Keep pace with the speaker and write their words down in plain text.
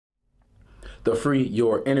The Free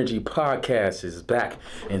Your Energy podcast is back,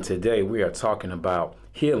 and today we are talking about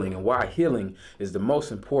healing and why healing is the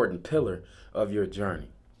most important pillar of your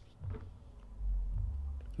journey.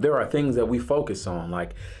 There are things that we focus on,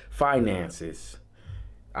 like finances,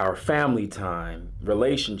 our family time,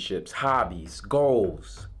 relationships, hobbies,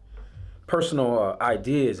 goals, personal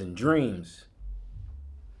ideas and dreams.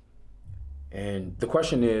 And the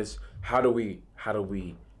question is, how do we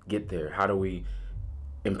get there? How do we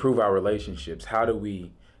improve our relationships? How do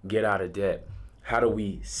we get out of debt? How do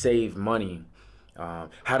we save money?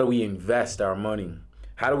 How do we invest our money?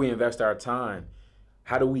 How do we invest our time?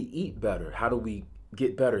 How do we eat better? How do we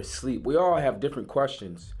get better sleep? We all have different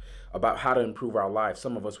questions about how to improve our life.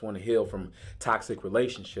 Some of us want to heal from toxic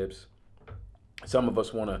relationships. Some of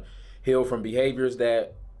us want to heal from behaviors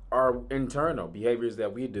that are internal, behaviors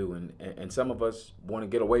that we do. And some of us want to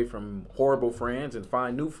get away from horrible friends and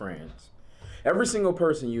find new friends. Every single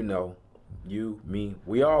person you know, you, me,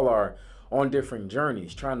 we all are on different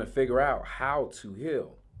journeys trying to figure out how to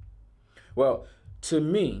heal. Well, to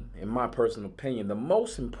me, in my personal opinion, the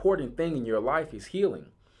most important thing in your life is healing.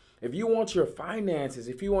 If you want your finances,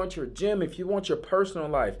 if you want your gym, if you want your personal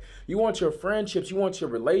life, you want your friendships, you want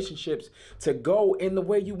your relationships to go in the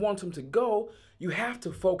way you want them to go, you have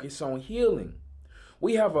to focus on healing.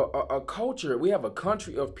 We have a culture, we have a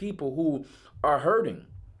country of people who are hurting.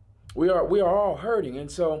 We are all hurting. And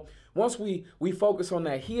so once we focus on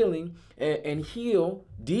that healing and heal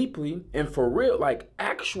deeply and for real, like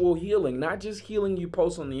actual healing, not just healing you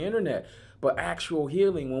post on the internet, but actual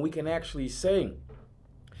healing when we can actually say,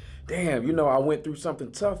 damn, I went through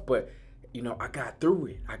something tough, but I got through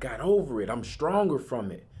it. I got over it. I'm stronger from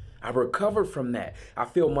it. I recovered from that. I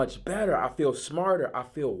feel much better. I feel smarter. I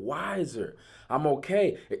feel wiser. I'm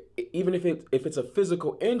okay. Even if it's a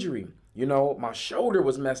physical injury, my shoulder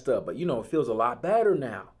was messed up, but it feels a lot better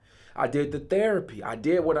now. I did the therapy. I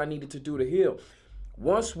did what I needed to do to heal.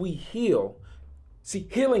 Once we heal, see,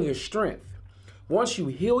 healing is strength. Once you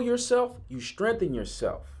heal yourself, you strengthen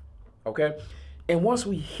yourself. Okay? And once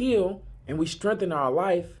we heal and we strengthen our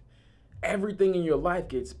life, everything in your life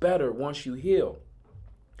gets better once you heal.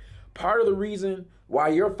 Part of the reason why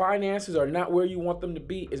your finances are not where you want them to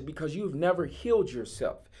be is because you've never healed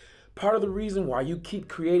yourself. Part of the reason why you keep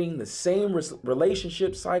creating the same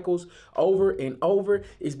relationship cycles over and over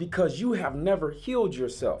is because you have never healed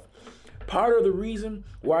yourself. Part of the reason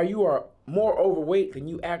why you are more overweight than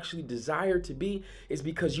you actually desire to be is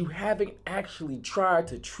because you haven't actually tried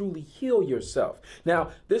to truly heal yourself.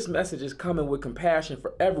 Now, this message is coming with compassion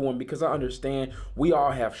for everyone because I understand we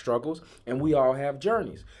all have struggles and we all have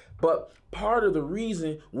journeys. But part of the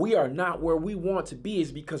reason we are not where we want to be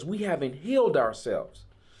is because we haven't healed ourselves.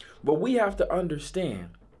 What we have to understand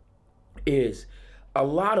is a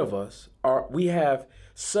lot of us we have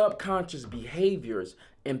subconscious behaviors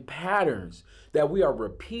and patterns that we are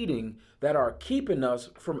repeating that are keeping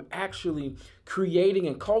us from actually creating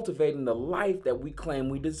and cultivating the life that we claim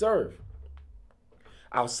we deserve.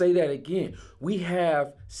 I'll say that again. We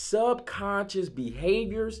have subconscious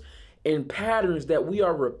behaviors and patterns that we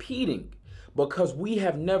are repeating because we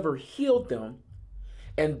have never healed them.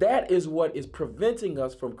 And that is what is preventing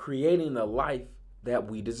us from creating the life that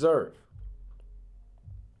we deserve.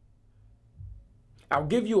 I'll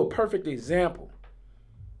give you a perfect example.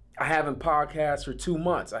 I haven't podcasted for 2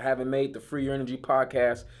 months. I haven't made the Free Your Energy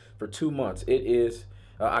podcast for 2 months. It is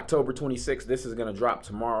October 26th. This is going to drop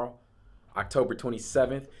tomorrow, October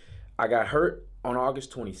 27th. I got hurt on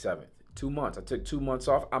August 27th. 2 months. I took 2 months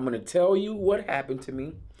off. I'm going to tell you what happened to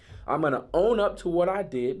me. I'm going to own up to what I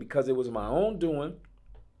did because it was my own doing.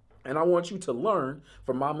 And I want you to learn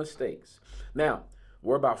from my mistakes. Now,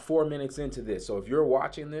 we're about 4 minutes into this. So if you're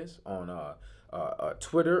watching this on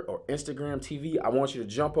Twitter or Instagram TV, I want you to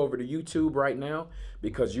jump over to YouTube right now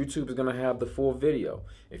because YouTube is going to have the full video.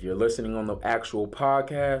 If you're listening on the actual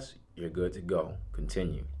podcast, you're good to go.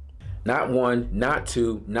 Continue. Not 1, not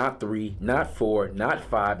 2, not 3, not 4, not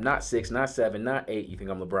 5, not 6, not 7, not 8. You think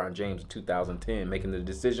I'm LeBron James in 2010 making the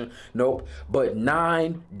decision? Nope. But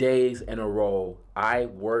 9 days in a row, I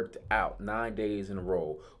worked out 9 days in a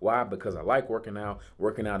row. Why? Because I like working out.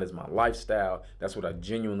 Working out is my lifestyle. That's what I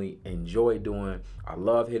genuinely enjoy doing. I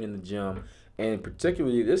love hitting the gym. And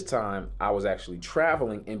particularly this time, I was actually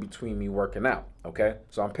traveling in between me working out. Okay?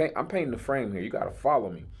 So I'm painting the frame here. You got to follow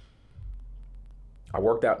me. I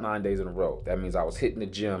worked out 9 days in a row. That means I was hitting the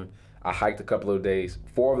gym. I hiked a couple of days.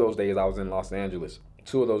 4 of those days I was in Los Angeles.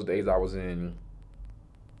 2 of those days I was in,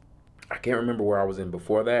 I can't remember where I was in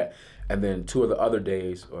before that. And then 2 of the other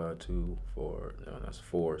days, that's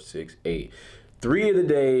 4, 6, 8. 3 of the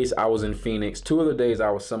days I was in Phoenix, 2 of the days I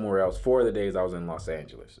was somewhere else, 4 of the days I was in Los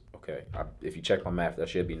Angeles. Okay, if you check my math, that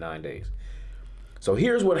should be 9 days. So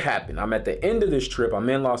here's what happened. I'm at the end of this trip. I'm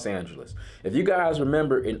in Los Angeles. If you guys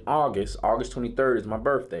remember, in August 23rd is my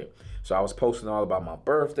birthday. So I was posting all about my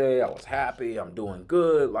birthday. I was happy. I'm doing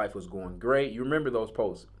good. Life was going great. You remember those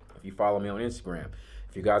posts if you follow me on Instagram.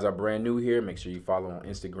 If you guys are brand new here, make sure you follow on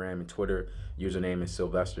Instagram and Twitter. Username is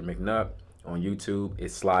Sylvester McNutt. On YouTube,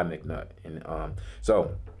 it's Sly McNutt. And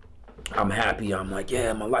so I'm happy. I'm like,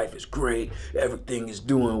 yeah, my life is great. Everything is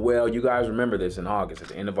doing well. You guys remember this in August, at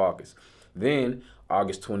the end of August. Then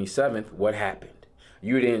August 27th, what happened?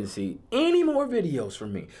 You didn't see any more videos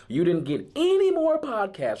from me. You didn't get any more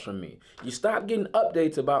podcasts from me. You stopped getting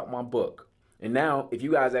updates about my book. And now, if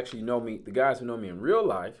you guys actually know me, the guys who know me in real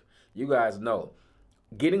life, you guys know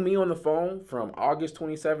getting me on the phone from August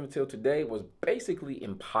 27th till today was basically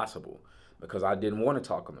impossible because I didn't want to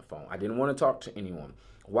talk on the phone. I didn't want to talk to anyone.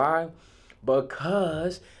 Why?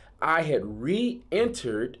 Because I had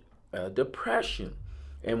re-entered a depression.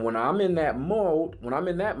 And when I'm in that mode, when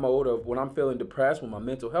I'm feeling depressed, when my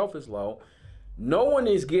mental health is low, no one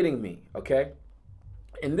is getting me, okay?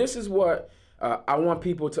 And this is what I want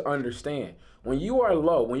people to understand. When you are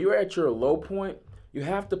low, when you're at your low point, you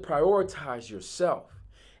have to prioritize yourself.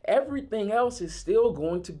 Everything else is still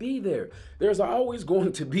going to be there. There's always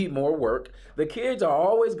going to be more work. The kids are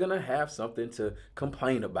always going to have something to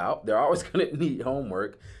complain about. They're always going to need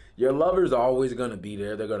homework. Your lover's always going to be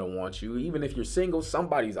there. They're going to want you. Even if you're single,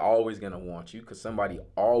 somebody's always going to want you because somebody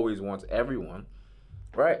always wants everyone,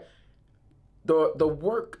 right? The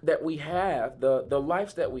work that we have, the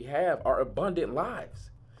lives that we have are abundant lives.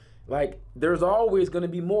 Like, there's always going to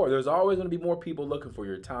be more. There's always going to be more people looking for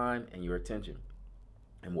your time and your attention.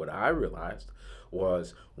 And what I realized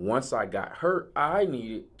was once I got hurt, I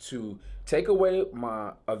needed to take away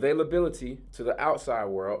my availability to the outside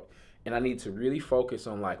world. And I need to really focus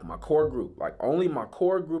on like my core group. Like only my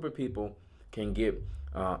core group of people can get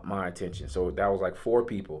my attention. So that was like 4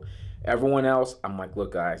 people. Everyone else, I'm like,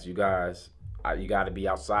 look guys, you got to be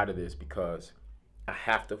outside of this because I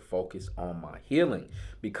have to focus on my healing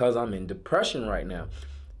because I'm in depression right now.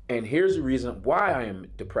 And here's the reason why I am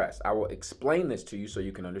depressed. I will explain this to you so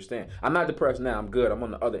you can understand. I'm not depressed now. I'm good. I'm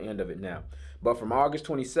on the other end of it now. But from August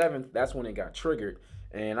 27th, that's when it got triggered.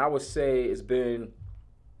 And I would say the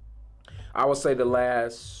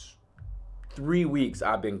last 3 weeks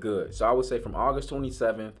I've been good. So I would say from August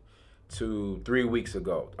 27th to 3 weeks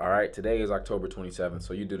ago. All right. Today is October 27th.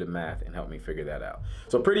 So you do the math and help me figure that out.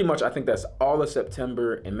 So pretty much I think that's all of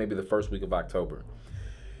September and maybe the first week of October.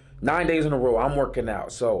 9 days in a row, I'm working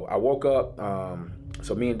out. So I woke up,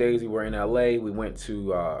 so me and Daisy were in LA. We went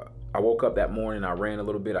to, I woke up that morning, I ran a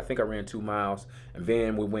little bit. I think I ran 2 miles. And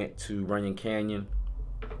then we went to Runyon Canyon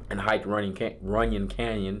and hiked Runyon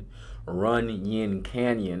Canyon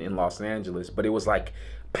in Los Angeles. But it was like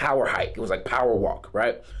power hike. It was like power walk,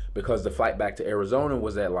 right? Because the flight back to Arizona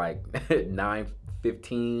was at like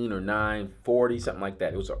 9:15 or 9:40, something like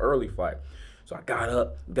that. It was an early flight. So I got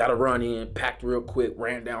up, got a run in, packed real quick,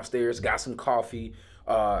 ran downstairs, got some coffee.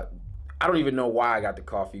 I don't even know why I got the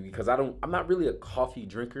coffee because I'm not really a coffee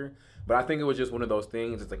drinker, but I think it was just one of those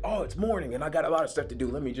things. It's like, oh, it's morning and I got a lot of stuff to do.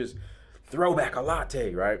 Let me just throw back a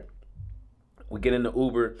latte, right? We get in the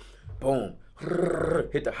Uber, boom,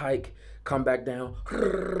 hit the hike, come back down,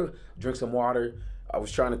 drink some water. I was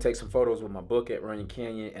trying to take some photos with my book at Runyon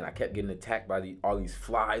Canyon and I kept getting attacked by all these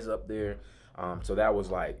flies up there. So that was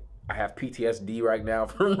like, I have PTSD right now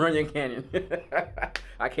from Runyon Canyon.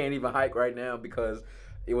 I can't even hike right now because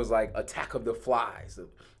it was like attack of the flies.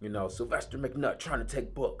 You know, Sylvester McNutt trying to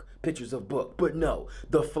take pictures of book, but no,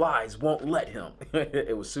 the flies won't let him.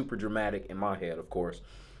 It was super dramatic in my head, of course.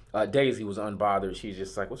 Daisy was unbothered. She's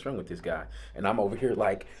just like, what's wrong with this guy? And I'm over here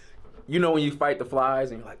like, you know when you fight the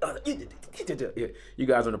flies and you're like, you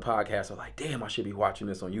guys on the podcast are like, damn, I should be watching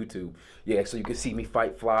this on YouTube. Yeah, so you can see me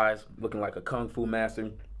fight flies looking like a kung fu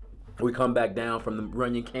master. We come back down from the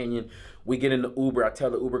Runyon Canyon. We get in the Uber. I tell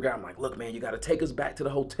the Uber guy, I'm like, look, man, you got to take us back to the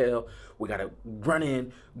hotel. We got to run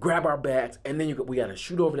in, grab our bags, and then we got to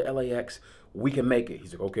shoot over to LAX. We can make it.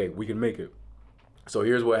 He's like, okay, we can make it. So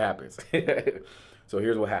here's what happens. We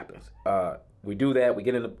do that. We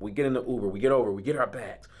get in the Uber. We get over. We get our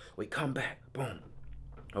bags. We come back. Boom.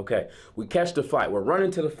 Okay. We catch the flight. We're running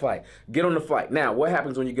to the flight. Get on the flight. Now, what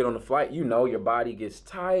happens when you get on the flight? You know, your body gets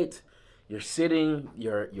tight. you're sitting,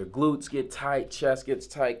 your glutes get tight, chest gets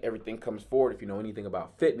tight, everything comes forward. If you know anything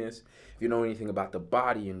about fitness, if you know anything about the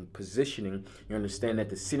body and positioning, you understand that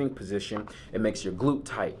the sitting position, it makes your glute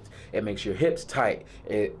tight, it makes your hips tight,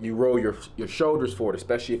 you roll your shoulders forward,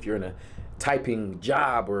 especially if you're in a typing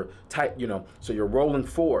job or type, so you're rolling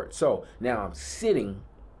forward. So now I'm sitting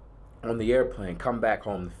on the airplane, come back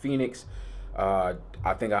home to Phoenix. I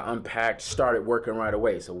think I unpacked, started working right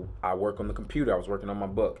away. So I work on the computer. I was working on my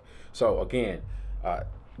book. So again,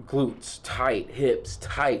 glutes tight, hips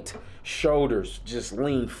tight, shoulders just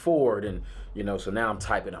lean forward, and so now I'm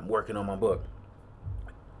typing. I'm working on my book.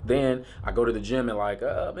 Then I go to the gym at like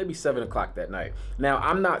maybe 7 o'clock that night. Now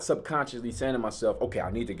I'm not subconsciously saying to myself, okay, I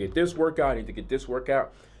need to get this workout. I need to get this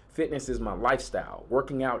workout. Fitness is my lifestyle.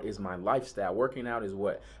 Working out is my lifestyle. Working out is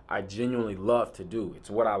what I genuinely love to do. It's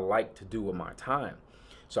what I like to do with my time.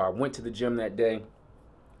 So I went to the gym that day,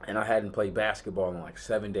 and I hadn't played basketball in like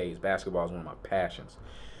 7 days. Basketball is one of my passions.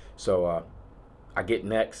 So I get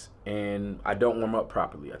next, and I don't warm up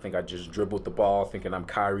properly. I think I just dribbled the ball thinking I'm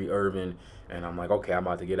Kyrie Irving, and I'm like, okay, I'm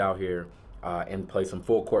about to get out here and play some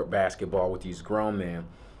full court basketball with these grown men.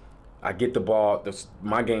 I get the ball.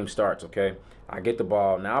 My game starts, okay? I get the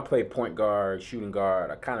ball. Now I play point guard, shooting guard.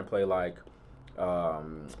 I kind of play like,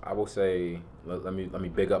 I will say, let me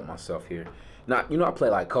big up myself here. Not, I play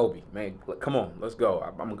like Kobe, man. Come on, let's go.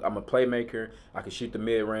 I'm a playmaker. I can shoot the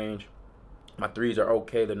mid-range. My threes are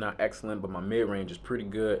okay. They're not excellent, but my mid-range is pretty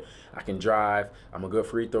good. I can drive. I'm a good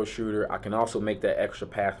free throw shooter. I can also make that extra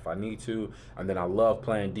pass if I need to. And then I love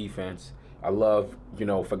playing defense. I love,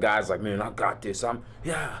 for guys like, man, I got this. I'm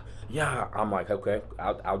like, okay,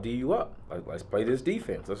 I'll D you up. Let's play this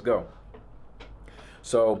defense. Let's go.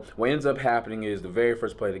 So what ends up happening is the very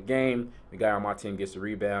first play of the game, the guy on my team gets the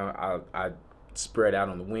rebound. I spread out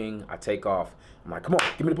on the wing. I take off. I'm like, come on,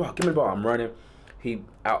 give me the ball. Give me the ball. I'm running. He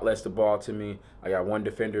outlets the ball to me. I got one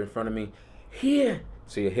defender in front of me. Here.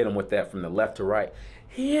 So you hit him with that from the left to right.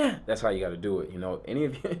 Here. That's how you got to do it. Any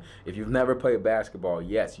of you, if you've never played basketball,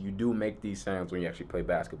 yes, you do make these sounds when you actually play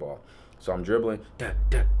basketball. So I'm dribbling. Da,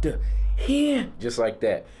 da, da. Here. Just like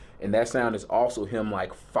that. And that sound is also him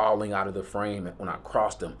like falling out of the frame when I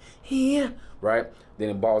crossed him. Here. Right? Then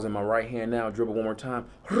the ball's in my right hand now. Dribble one more time.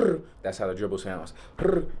 That's how the dribble sounds.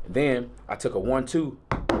 Then I took a 1-2.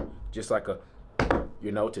 Just like a,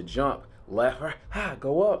 to jump. Left, right,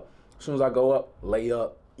 go up. As soon as I go up, lay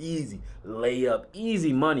up, easy. Lay up,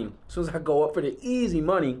 easy money. As soon as I go up for the easy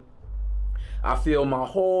money, I feel my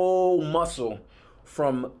whole muscle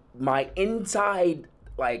from my inside,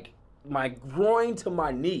 like my groin to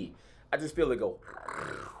my knee. I just feel it go.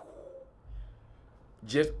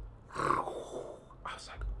 I was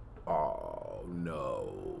like, oh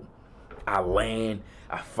no. I land,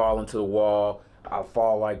 I fall into the wall. I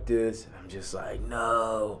fall like this, and I'm just like,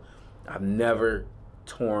 no. I've never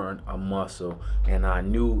torn a muscle, and I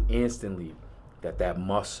knew instantly that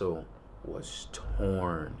muscle was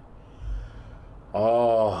torn.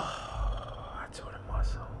 Oh, I tore the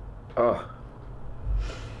muscle. Oh.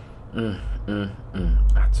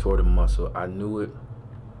 I tore the muscle. I knew it.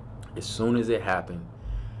 As soon as it happened,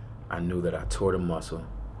 I knew that I tore the muscle,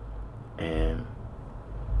 and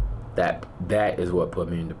that is what put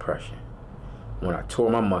me in depression. When I tore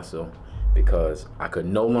my muscle, because I could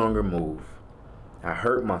no longer move. I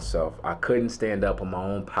hurt myself. I couldn't stand up on my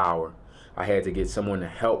own power. I had to get someone to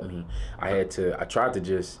help me. I tried to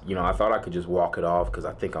just, I thought I could just walk it off because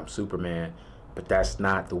I think I'm Superman, but that's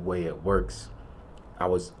not the way it works. I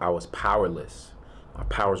was powerless. My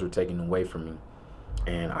powers were taken away from me,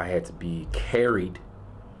 and I had to be carried,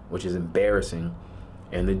 which is embarrassing,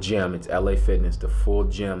 in the gym. It's LA Fitness, the full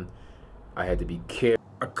gym. I had to be carried.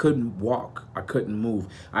 I couldn't walk. I couldn't move.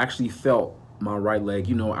 I actually felt my right leg.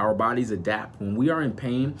 Our bodies adapt. When we are in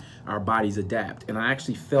pain, our bodies adapt. And I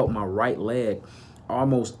actually felt my right leg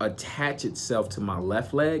almost attach itself to my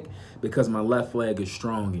left leg because my left leg is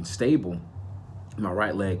strong and stable. My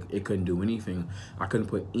right leg, it couldn't do anything. I couldn't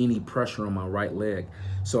put any pressure on my right leg.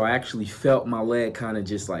 So I actually felt my leg kind of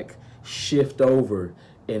just like shift over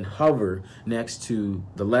and hover next to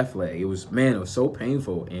the left leg. It was so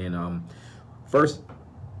painful. And first,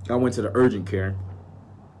 I went to the urgent care.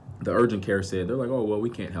 The urgent care said, they're like, oh, well, we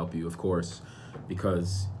can't help you, of course,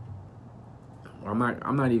 because I'm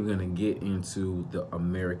not even gonna get into the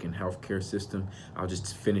American healthcare system. I'll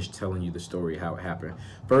just finish telling you the story how it happened.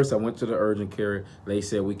 First, I went to the urgent care. They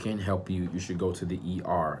said, we can't help you. You should go to the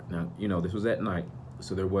ER. Now, this was at night.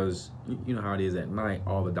 So there was, you know how it is at night,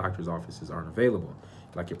 all the doctor's offices aren't available.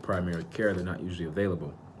 Like your primary care, they're not usually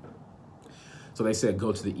available. So So they said,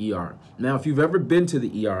 go to the ER. Now, if you've ever been to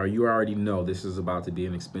the ER, you already know this is about to be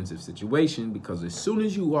an expensive situation, because as soon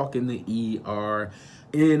as you walk in the ER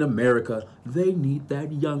in America, they need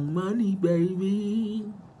that young money,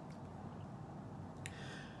 baby.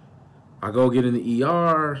 I go get in the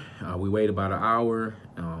ER. We wait about an hour.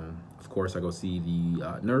 Of course, I go see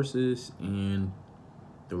the nurses, and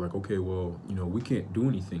they're like, okay, well, you know, we can't do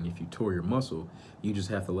anything if you tore your muscle. You just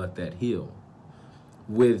have to let that heal.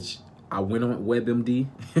 Which I went on WebMD,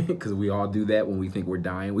 because we all do that when we think we're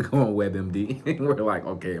dying. We go on WebMD, and we're like,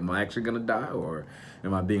 okay, am I actually going to die, or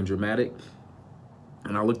am I being dramatic?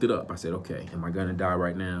 And I looked it up. I said, okay, am I going to die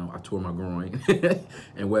right now? I tore my groin.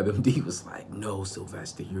 And WebMD was like, no,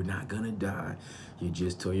 Sylvester, you're not going to die. You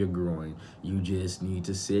just tore your groin. You just need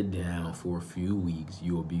to sit down for a few weeks.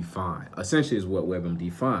 You'll be fine. Essentially is what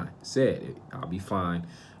WebMD said. I'll be fine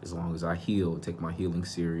as long as I heal, take my healing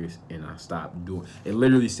serious, and I stop doing. It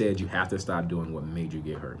literally said you have to stop doing what made you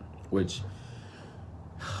get hurt, which,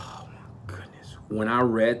 oh my goodness. When I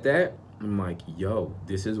read that, I'm like, yo,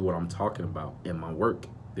 this is what I'm talking about in my work.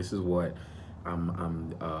 This is what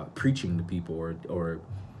I'm preaching to people, or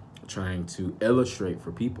trying to illustrate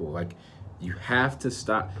for people. Like, you have to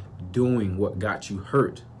stop doing what got you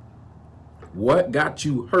hurt. What got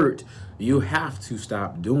you hurt, you have to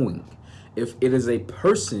stop doing. If it is a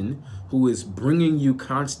person who is bringing you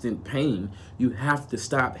constant pain, you have to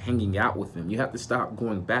stop hanging out with them. You have to stop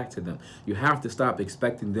going back to them. You have to stop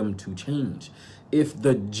expecting them to change. If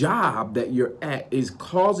the job that you're at is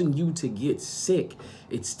causing you to get sick,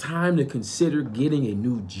 it's time to consider getting a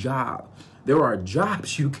new job. There are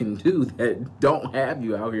jobs you can do that don't have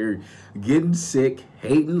you out here getting sick,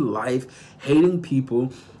 hating life, hating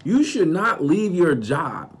people. You should not leave your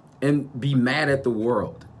job and be mad at the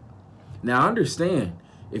world. Now, understand,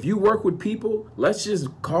 if you work with people, let's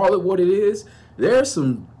just call it what it is. There are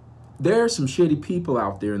some shitty people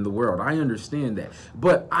out there in the world. I understand that.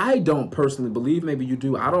 But I don't personally believe, maybe you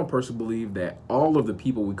do, I don't personally believe that all of the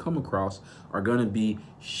people we come across are going to be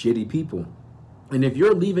shitty people. And if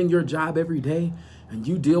you're leaving your job every day and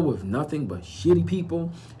you deal with nothing but shitty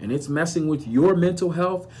people, and it's messing with your mental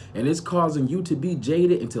health, and it's causing you to be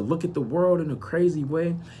jaded and to look at the world in a crazy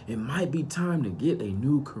way, it might be time to get a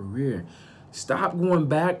new career. Stop going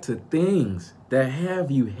back to things that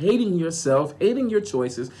have you hating yourself, hating your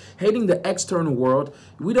choices, hating the external world.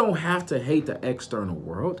 We don't have to hate the external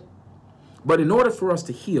world. But in order for us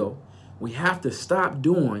to heal, we have to stop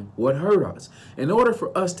doing what hurt us. In order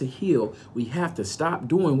for us to heal, we have to stop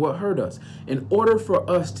doing what hurt us. In order for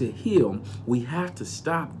us to heal, we have to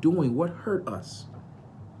stop doing what hurt us.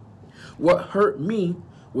 What hurt me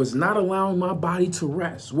was not allowing my body to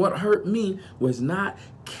rest. What hurt me was not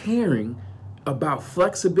caring about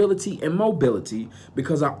flexibility and mobility,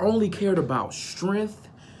 because I only cared about strength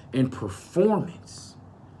and performance.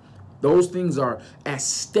 Those things are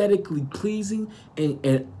aesthetically pleasing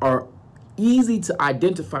and are easy to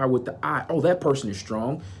identify with the eye. Oh, that person is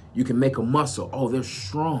strong. You can make a muscle. Oh, they're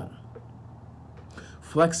strong.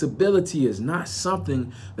 Flexibility is not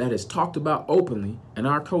something that is talked about openly in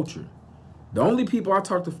our culture. The only people I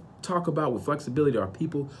talk about with flexibility are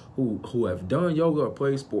people who have done yoga or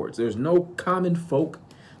played sports. There's no common folk.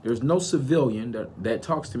 There's no civilian that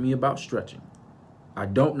talks to me about stretching. I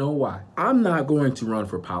don't know why. I'm not going to run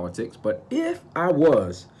for politics, but if I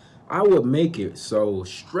was, I would make it so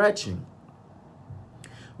stretching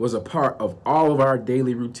was a part of all of our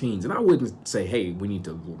daily routines. And I wouldn't say, hey, we need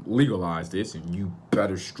to legalize this and you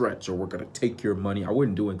better stretch or we're going to take your money. I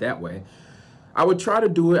wouldn't do it that way. I would try to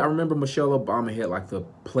do it. I remember Michelle Obama had like the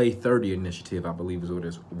Play 30 initiative, I believe is what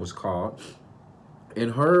it was called.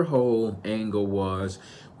 And her whole angle was,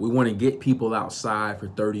 we want to get people outside for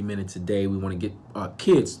 30 minutes a day. We want to get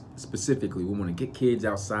kids specifically. We want to get kids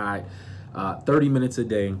outside 30 minutes a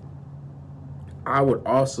day. I would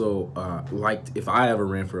also like, if I ever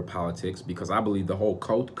ran for politics, because I believe the whole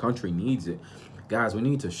country needs it. Guys, we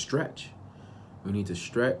need to stretch. We need to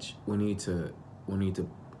stretch. We need to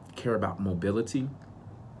care about mobility.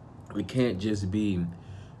 It can't just be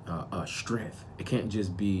strength. It can't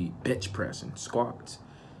just be bench press and squats.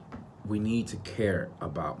 We need to care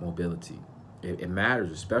about mobility. It matters,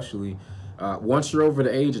 especially once you're over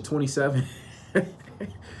the age of 27.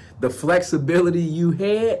 The flexibility you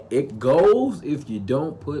had, it goes if you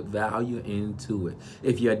don't put value into it.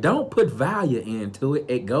 If you don't put value into it,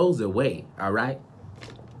 it goes away, all right?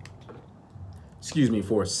 Excuse me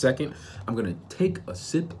for a second. I'm going to take a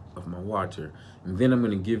sip of my water, and then I'm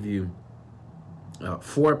going to give you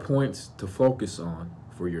 4 points to focus on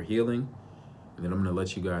for your healing. And then I'm going to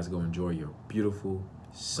let you guys go enjoy your beautiful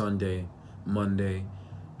Sunday, Monday,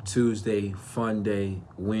 Tuesday, fun day,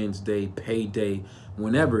 Wednesday, payday,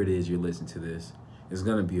 whenever it is you're listening to this, it's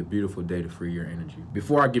going to be a beautiful day to free your energy.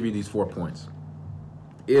 Before I give you these 4 points,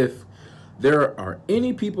 if there are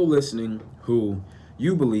any people listening who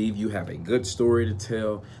you believe you have a good story to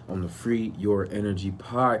tell on the Free Your Energy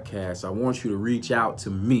podcast, I want you to reach out to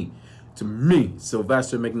me,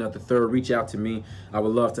 Sylvester McNutt III. Reach out to me. I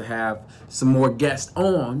would love to have some more guests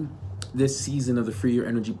on this season of the Free Your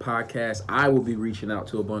Energy podcast. I will be reaching out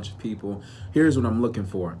to a bunch of people. Here's what I'm looking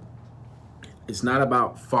for. It's not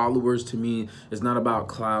about followers to me. It's not about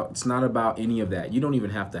clout. It's not about any of that. You don't even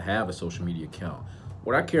have to have a social media account.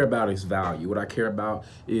 What I care about is value. What I care about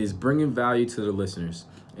is bringing value to the listeners.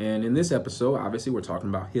 And in this episode, obviously, we're talking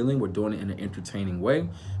about healing. We're doing it in an entertaining way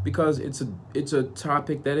because it's a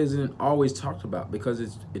topic that isn't always talked about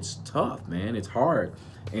because it's tough, man. It's hard.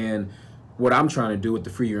 And what I'm trying to do with the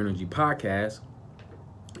Free Your Energy podcast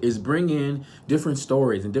is bring in different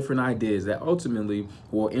stories and different ideas that ultimately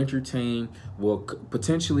will entertain, will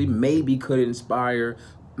potentially maybe could inspire,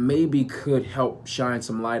 maybe could help shine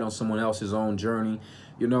some light on someone else's own journey,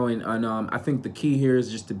 you know, and I think the key here is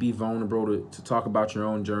just to be vulnerable, to talk about your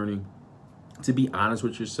own journey, to be honest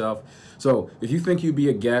with yourself. So if you think you'd be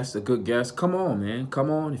a good guest, come on, man, come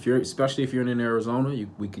on. Especially if you're in Arizona, you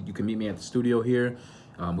can meet me at the studio here.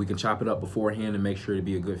 We can chop it up beforehand and make sure to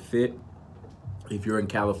be a good fit. If you're in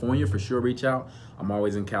California, for sure, reach out. I'm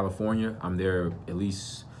always in California. I'm there at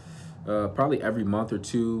least probably every month or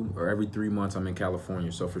two, or every 3 months I'm in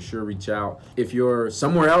California. So for sure, reach out. If you're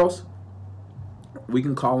somewhere else, we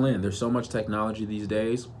can call in. There's so much technology these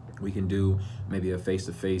days. We can do maybe a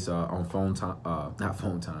face-to-face on phone time, not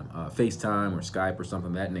phone time, FaceTime or Skype or something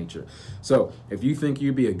of that nature. So if you think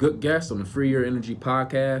you'd be a good guest on the Free Your Energy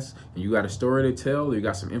podcast and you got a story to tell, or you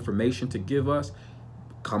got some information to give us,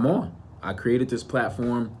 come on. I created this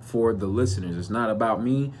platform for the listeners. It's not about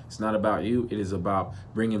me. It's not about you. It is about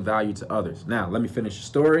bringing value to others. Now, let me finish the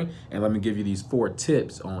story and let me give you these 4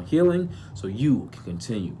 tips on healing so you can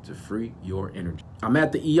continue to free your energy. I'm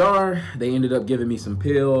at the ER. They ended up giving me some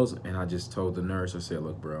pills, and I just told the nurse, I said,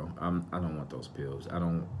 look, bro, I don't want those pills. I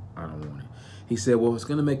don't want it. He said, well, it's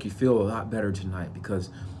going to make you feel a lot better tonight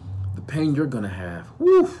because the pain you're going to have,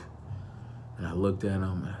 woof. And I looked at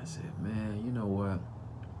him and I said, man, you know what?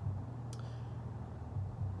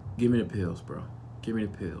 Give me the pills, bro. Give me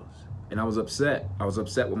the pills. And I was upset. I was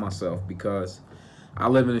upset with myself because I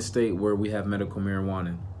live in a state where we have medical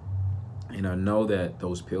marijuana. And I know that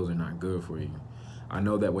those pills are not good for you. I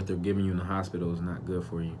know that what they're giving you in the hospital is not good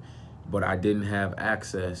for you. But I didn't have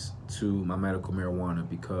access to my medical marijuana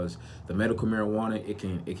because the medical marijuana, it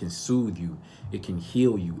can soothe you. It can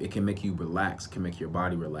heal you. It can make you relax. It can make your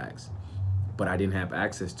body relax. But I didn't have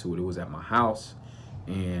access to it. It was at my house.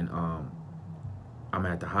 And I'm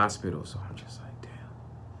at the hospital, so I'm just like, damn,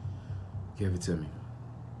 give it to me.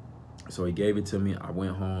 So he gave it to me. I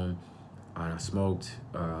went home and I smoked.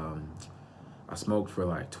 I smoked for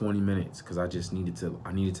like 20 minutes because I needed to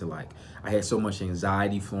I had so much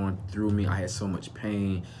anxiety flowing through me. I had so much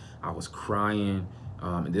pain. I was crying.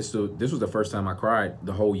 And this was the first time I cried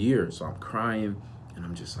the whole year. So I'm crying and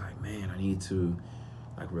I'm just like, man, I need to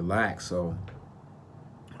like relax. So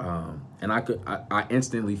and I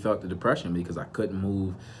instantly felt the depression because I couldn't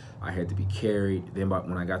move. I had to be carried. Then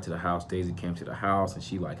when I got to the house, Daisy came to the house and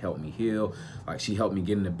she like helped me heal. Like she helped me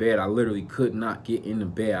get into bed. I literally could not get into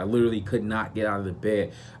bed. I literally could not get out of the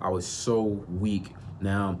bed. I was so weak.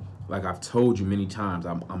 Now, like I've told you many times,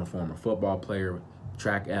 I'm a former football player,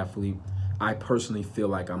 track athlete. I personally feel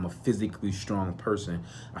like I'm a physically strong person.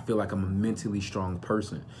 I feel like I'm a mentally strong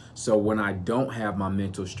person. So when I don't have my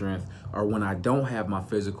mental strength or when I don't have my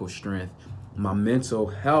physical strength, my mental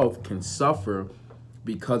health can suffer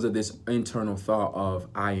because of this internal thought of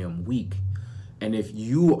I am weak. And if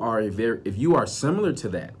you are similar to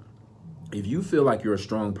that, if you feel like you're a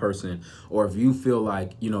strong person, or if you feel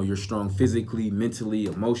like, you're strong physically, mentally,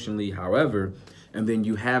 emotionally, however, and then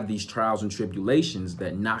you have these trials and tribulations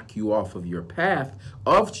that knock you off of your path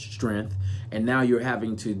of strength, and now you're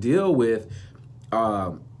having to deal with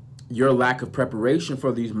your lack of preparation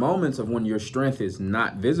for these moments of when your strength is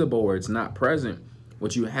not visible or it's not present.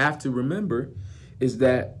 What you have to remember is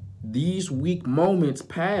that these weak moments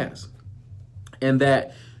pass, and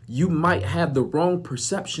that you might have the wrong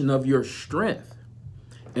perception of your strength.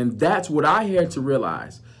 And that's what I had to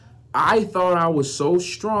realize. I thought I was so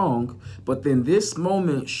strong, but then this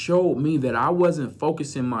moment showed me that I wasn't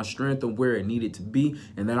focusing my strength on where it needed to be,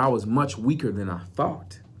 and that I was much weaker than I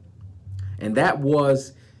thought. And that's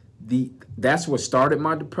what started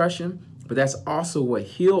my depression, but that's also what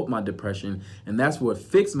healed my depression, and that's what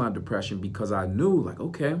fixed my depression, because I knew, like,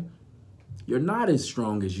 okay, You're not as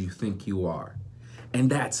strong as you think you are. And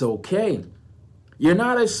that's okay. You're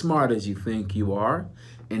not as smart as you think you are.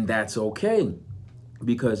 And that's okay.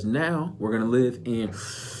 Because now we're going to live in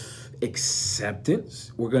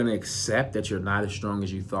acceptance. We're going to accept that you're not as strong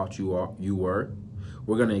as you thought you were.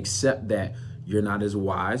 We're going to accept that you're not as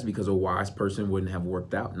wise, because a wise person wouldn't have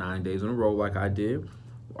worked out 9 days in a row like I did.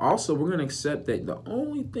 Also, we're going to accept that the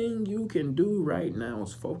only thing you can do right now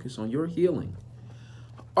is focus on your healing.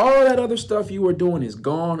 All that other stuff you were doing is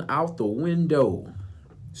gone out the window,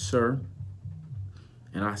 sir.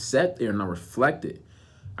 And I sat there and I reflected.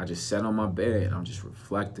 I just sat on my bed and I'm just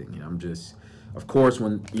reflecting. And I'm just, of course,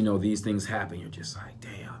 when, you know, these things happen, you're just like,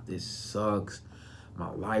 damn, this sucks. My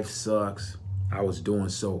life sucks. I was doing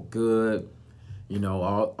so good. You know,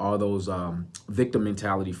 all those victim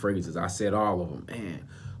mentality phrases. I said all of them. Man,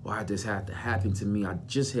 why this had to happen to me? I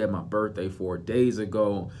just had my birthday 4 days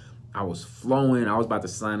ago. I was flowing. I was about to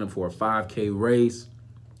sign up for a 5K race.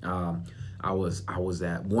 I was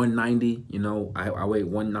at 190. You know, I weighed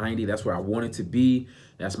 190. That's where I wanted to be.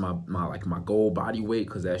 That's my goal body weight,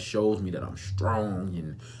 because that shows me that I'm strong,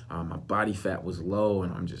 and my body fat was low,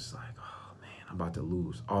 and I'm just like, oh man, I'm about to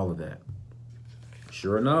lose all of that.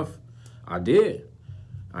 Sure enough, I did.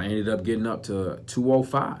 I ended up getting up to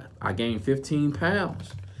 205. I gained 15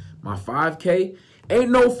 pounds. My 5K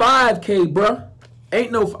ain't no 5K, bruh.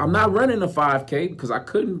 I'm not running a 5K because I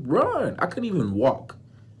couldn't run. I couldn't even walk.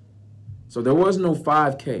 So there was no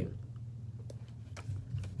 5K.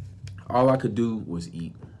 All I could do was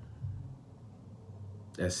eat.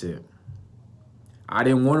 That's it. I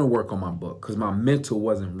didn't want to work on my book because my mental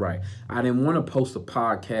wasn't right. I didn't want to post a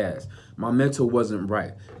podcast. My mental wasn't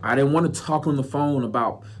right. I didn't want to talk on the phone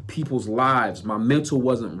about people's lives. My mental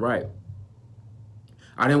wasn't right.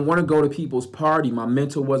 I didn't want to go to people's party. My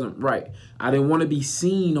mental wasn't right. I didn't want to be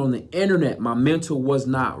seen on the internet. My mental was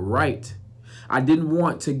not right. I didn't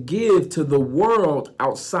want to give to the world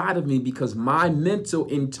outside of me because my mental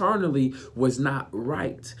internally was not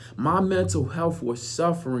right. My mental health was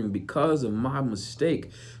suffering because of my mistake.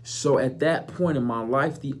 So at that point in my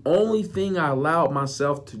life, the only thing I allowed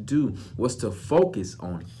myself to do was to focus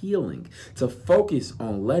on healing, to focus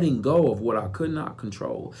on letting go of what I could not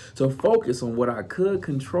control, to focus on what I could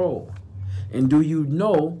control. And do you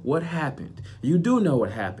know what happened? You do know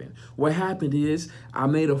what happened. What happened is I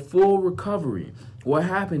made a full recovery. What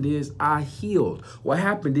happened is I healed. What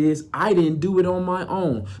happened is I didn't do it on my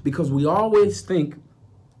own, because we always think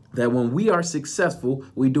that when we are successful,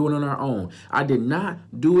 we do it on our own. I did not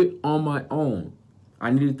do it on my own. I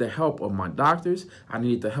needed the help of my doctors. I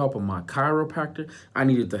needed the help of my chiropractor. I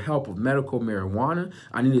needed the help of medical marijuana.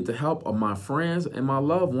 I needed the help of my friends and my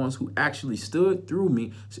loved ones who actually stood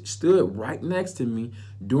right next to me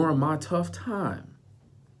during my tough time.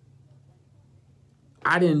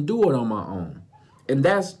 I didn't do it on my own. And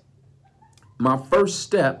that's my first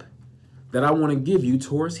step that I want to give you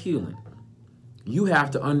towards healing. You have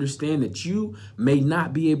to understand that you may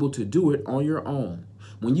not be able to do it on your own.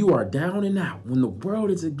 When you are down and out, when the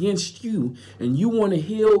world is against you and you want to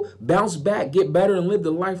heal, bounce back, get better, and live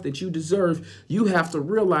the life that you deserve, you have to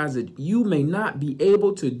realize that you may not be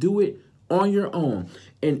able to do it on your own.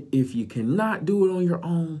 And if you cannot do it on your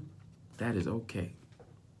own, that is okay.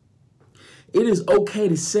 It is okay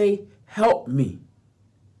to say, help me.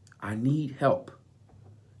 I need help.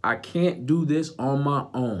 I can't do this on my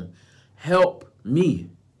own. Help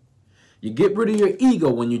me. You get rid of your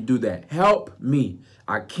ego when you do that. Help me.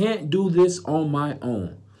 I can't do this on my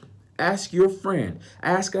own. Ask your friend.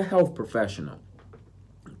 Ask a health professional,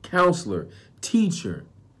 counselor, teacher.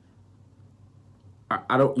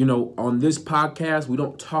 I don't, on this podcast, we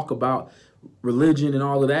don't talk about religion and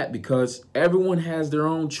all of that because everyone has their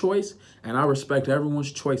own choice and I respect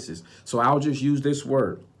everyone's choices. So I'll just use this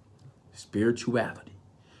word, spirituality.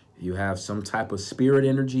 You have some type of spirit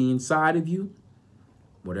energy inside of you.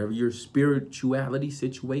 Whatever your spirituality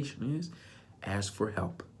situation is, ask for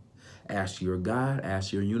help. Ask your God,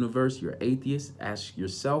 ask your universe, your atheist, ask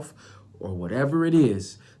yourself, or whatever it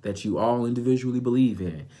is that you all individually believe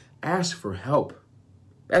in. Ask for help.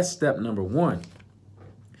 That's step number one.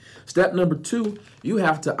 Step number two, you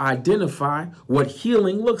have to identify what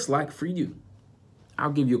healing looks like for you.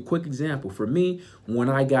 I'll give you a quick example. For me, when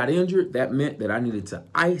I got injured, that meant that I needed to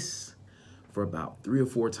ice for about 3 or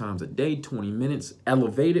 4 times a day, 20 minutes,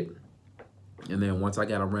 elevated. And then once I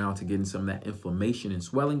got around to getting some of that inflammation and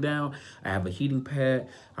swelling down, I have a heating pad.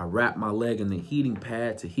 I wrap my leg in the heating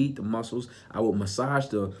pad to heat the muscles. I would massage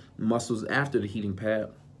the muscles after the heating pad.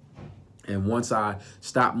 And once I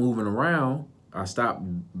stopped moving around, I stopped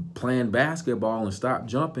playing basketball and stopped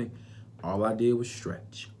jumping, all I did was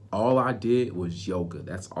stretch. All I did was yoga.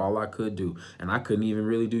 That's all I could do. And I couldn't even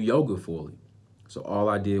really do yoga fully. So all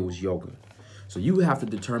I did was yoga. So you have to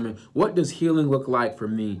determine, what does healing look like for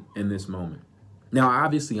me in this moment? Now,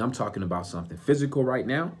 obviously, I'm talking about something physical right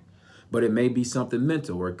now, but it may be something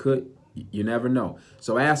mental, or it could, you never know.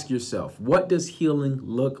 So ask yourself, what does healing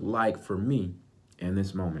look like for me in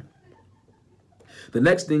this moment? The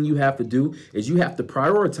next thing you have to do is you have to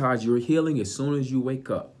prioritize your healing as soon as you wake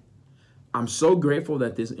up. I'm so grateful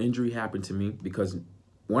that this injury happened to me, because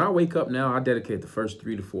when I wake up now, I dedicate the first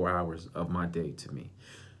 3 to 4 hours of my day to me.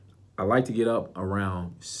 I like to get up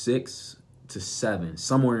around 6 to 7,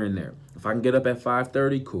 somewhere in there. If I can get up at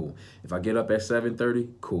 5:30, cool. If I get up at 7:30,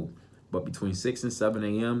 cool. But between 6 and 7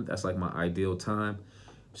 a.m., that's like my ideal time.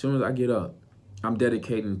 As soon as I get up, I'm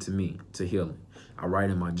dedicating to me, to healing. I write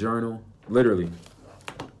in my journal, literally.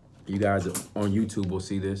 You guys on YouTube will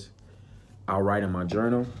see this. I'll write in my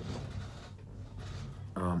journal.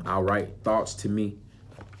 I'll write thoughts to me.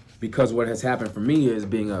 Because what has happened for me is,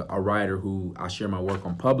 being a writer who I share my work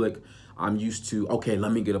on public, I'm used to, okay,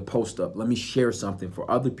 let me get a post up. Let me share something for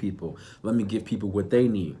other people. Let me give people what they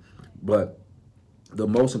need. But the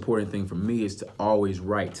most important thing for me is to always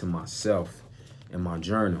write to myself in my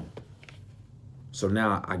journal. So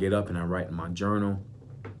now I get up and I write in my journal.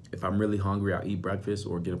 If I'm really hungry, I'll eat breakfast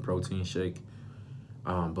or get a protein shake.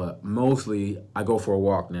 But mostly I go for a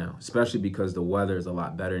walk now, especially because the weather is a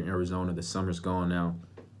lot better in Arizona. The summer's gone now.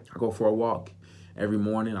 I go for a walk. Every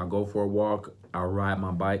morning I'll go for a walk. I'll ride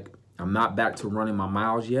my bike. I'm not back to running my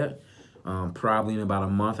miles yet. Probably in about a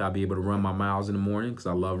month I'll be able to run my miles in the morning, because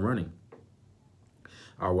I love running.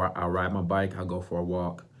 I'll ride my bike. I'll go for a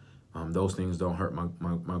walk. Those things don't hurt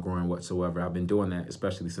my groin whatsoever. I've been doing that,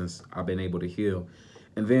 especially since I've been able to heal.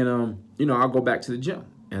 And then, you know, I'll go back to the gym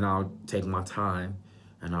and I'll take my time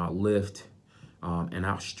and I'll lift and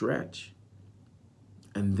I'll stretch.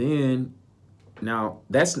 And then, now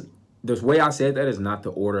that's, the way I said that is not the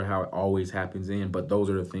order how it always happens in, but those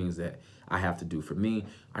are the things that I have to do. For me,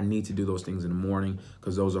 I need to do those things in the morning,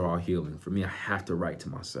 because those are all healing. For me, I have to write to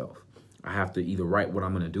myself. I have to either write what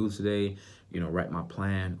I'm going to do today, you know, write my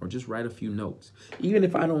plan, or just write a few notes. Even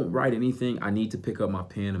if I don't write anything, I need to pick up my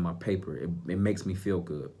pen and my paper. It makes me feel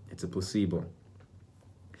good. It's a placebo.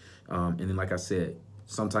 And then, like I said,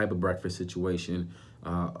 some type of breakfast situation,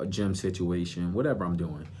 a gym situation, whatever I'm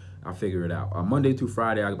doing, I'll figure it out. Monday through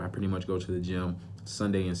Friday, I pretty much go to the gym.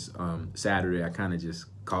 Sunday and Saturday, I kind of just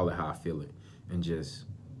call it how I feel it. And just,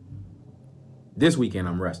 this weekend,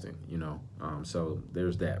 I'm resting, you know. So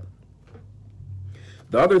there's that.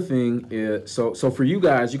 The other thing is, so for you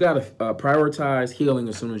guys, you got to prioritize healing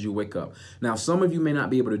as soon as you wake up. Now, some of you may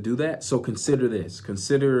not be able to do that, so consider this.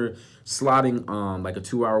 Consider slotting like a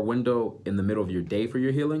 2-hour window in the middle of your day for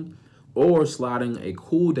your healing, or slotting a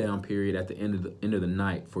cool down period at the end of the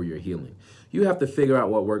night for your healing. You have to figure out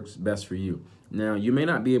what works best for you. Now, you may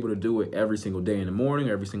not be able to do it every single day in the morning,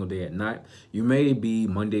 or every single day at night. You may be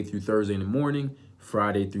Monday through Thursday in the morning,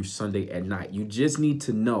 Friday through Sunday at night. You just need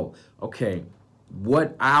to know, okay,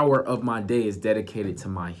 what hour of my day is dedicated to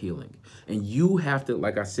my healing? And you have to,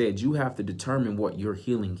 like I said, you have to determine what your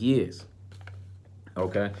healing is.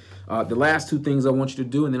 Okay. The last two things I want you to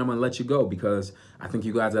do, and then I'm going to let you go, because I think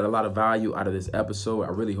you guys got a lot of value out of this episode. I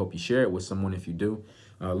really hope you share it with someone if you do.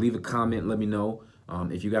 Leave a comment. Let me know.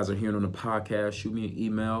 If you guys are hearing on the podcast, shoot me an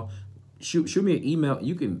email. Shoot me an email.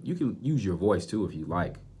 You can use your voice too if you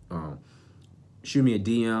like. Shoot me a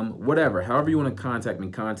DM, whatever. However you want to contact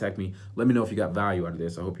me. Let me know if you got value out of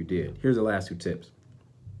this. I hope you did. Here's the last 2 tips.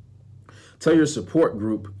 Tell your support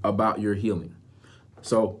group about your healing.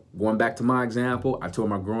 So going back to my example, I told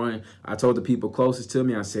the people closest to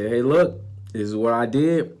me, I said, hey, look, this is what I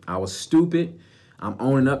did. I was stupid. I'm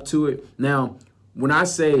owning up to it. Now, when I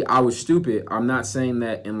say I was stupid, I'm not saying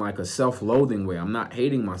that in like a self-loathing way. I'm not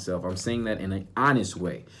hating myself. I'm saying that in an honest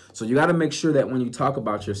way. So you got to make sure that when you talk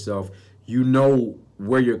about yourself, you know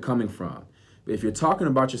where you're coming from. But if you're talking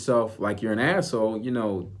about yourself like you're an asshole, you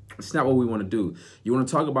know, it's not what we want to do. You want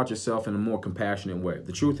to talk about yourself in a more compassionate way.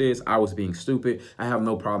 The truth is, I was being stupid. I have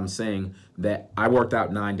no problem saying that I worked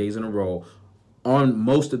out 9 days in a row. On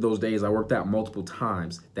most of those days, I worked out multiple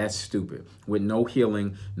times. That's stupid. With no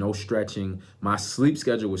healing, no stretching. My sleep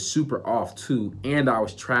schedule was super off too, and I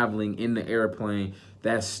was traveling in the airplane.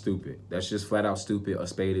 That's stupid. That's just flat out stupid. A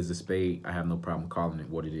spade is a spade. I have no problem calling it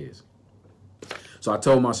what it is. So I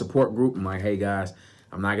told my support group, I'm like, hey guys,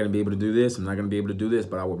 I'm not going to be able to do this. I'm not going to be able to do this,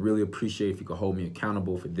 but I would really appreciate if you could hold me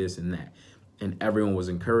accountable for this and that. And everyone was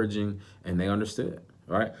encouraging and they understood.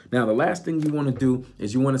 All right. Now, the last thing you want to do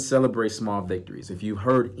is you want to celebrate small victories. If you've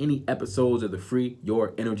heard any episodes of the Free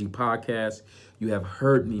Your Energy podcast, you have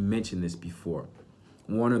heard me mention this before.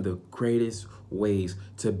 one of the greatest ways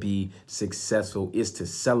to be successful is to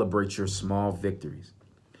celebrate your small victories.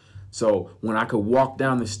 So when I could walk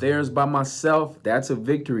down the stairs by myself, that's a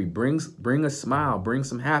victory. Bring a smile, bring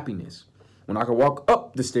some happiness. When I could walk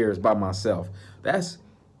up the stairs by myself, that's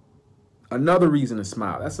another reason to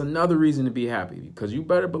smile. That's another reason to be happy, because you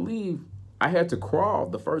better believe I had to crawl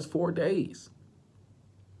the first 4 days.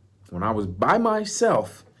 When I was by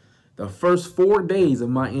myself, the first 4 days of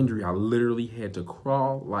my injury, I literally had to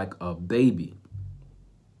crawl like a baby.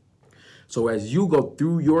 So as you go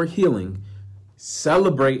through your healing,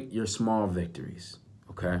 celebrate your small victories,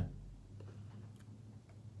 okay?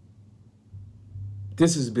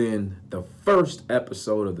 This has been the first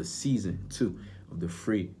episode of the season 2 of the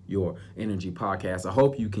Free Your Energy podcast. I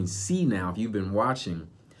hope you can see now, if you've been watching,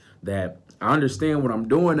 that I understand what I'm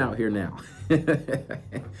doing out here now.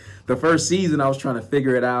 The first season, I was trying to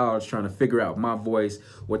figure it out. I was trying to figure out my voice,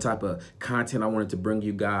 what type of content I wanted to bring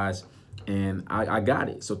you guys. And I got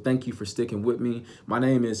it. So thank you for sticking with me. My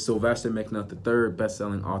name is Sylvester McNutt III,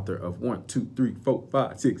 best-selling author of 1, 2, 3, 4,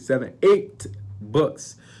 5, 6, 7, 8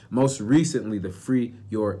 books. Most recently, the Free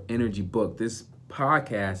Your Energy book. This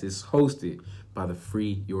podcast is hosted by the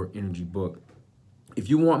Free Your Energy book. If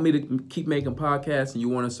you want me to keep making podcasts and you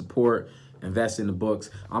want to support, invest in the books,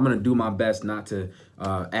 I'm going to do my best not to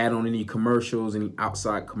add on any commercials, any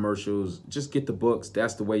outside commercials. Just get the books.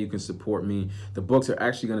 That's the way you can support me. The books are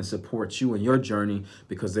actually going to support you in your journey,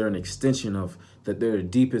 because they're an extension of they're the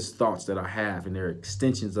deepest thoughts that I have, and they're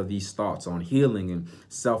extensions of these thoughts on healing and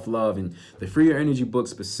self-love. And the Free Your Energy book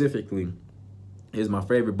specifically is my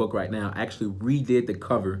favorite book right now. I actually redid the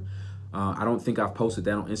cover. I don't think I've posted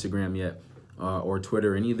that on Instagram yet. Or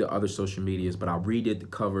Twitter, or any of the other social medias, but I redid the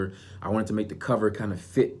cover. I wanted to make the cover kind of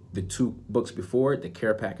fit the 2 books before it, the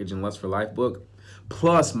Care Package and Lust for Life book,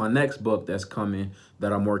 plus my next book that's coming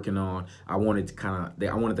that I'm working on. I wanted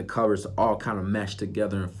the covers to all kind of mesh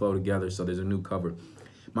together and flow together, so there's a new cover.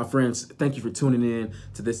 My friends, thank you for tuning in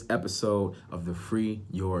to this episode of the Free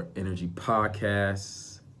Your Energy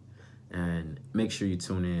podcast, and make sure you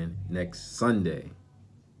tune in next Sunday,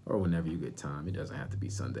 or whenever you get time. It doesn't have to be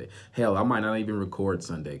Sunday. Hell, I might not even record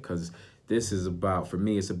Sunday, because this is about, for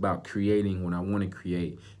me, it's about creating when I want to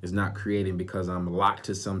create. It's not creating because I'm locked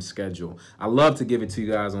to some schedule. I love to give it to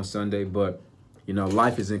you guys on Sunday, but, you know,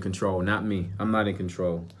 life is in control, not me. I'm not in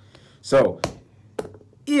control. So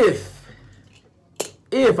if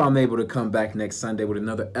I'm able to come back next Sunday with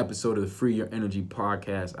another episode of the Free Your Energy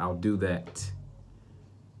podcast, I'll do that.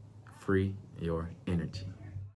 Free your energy.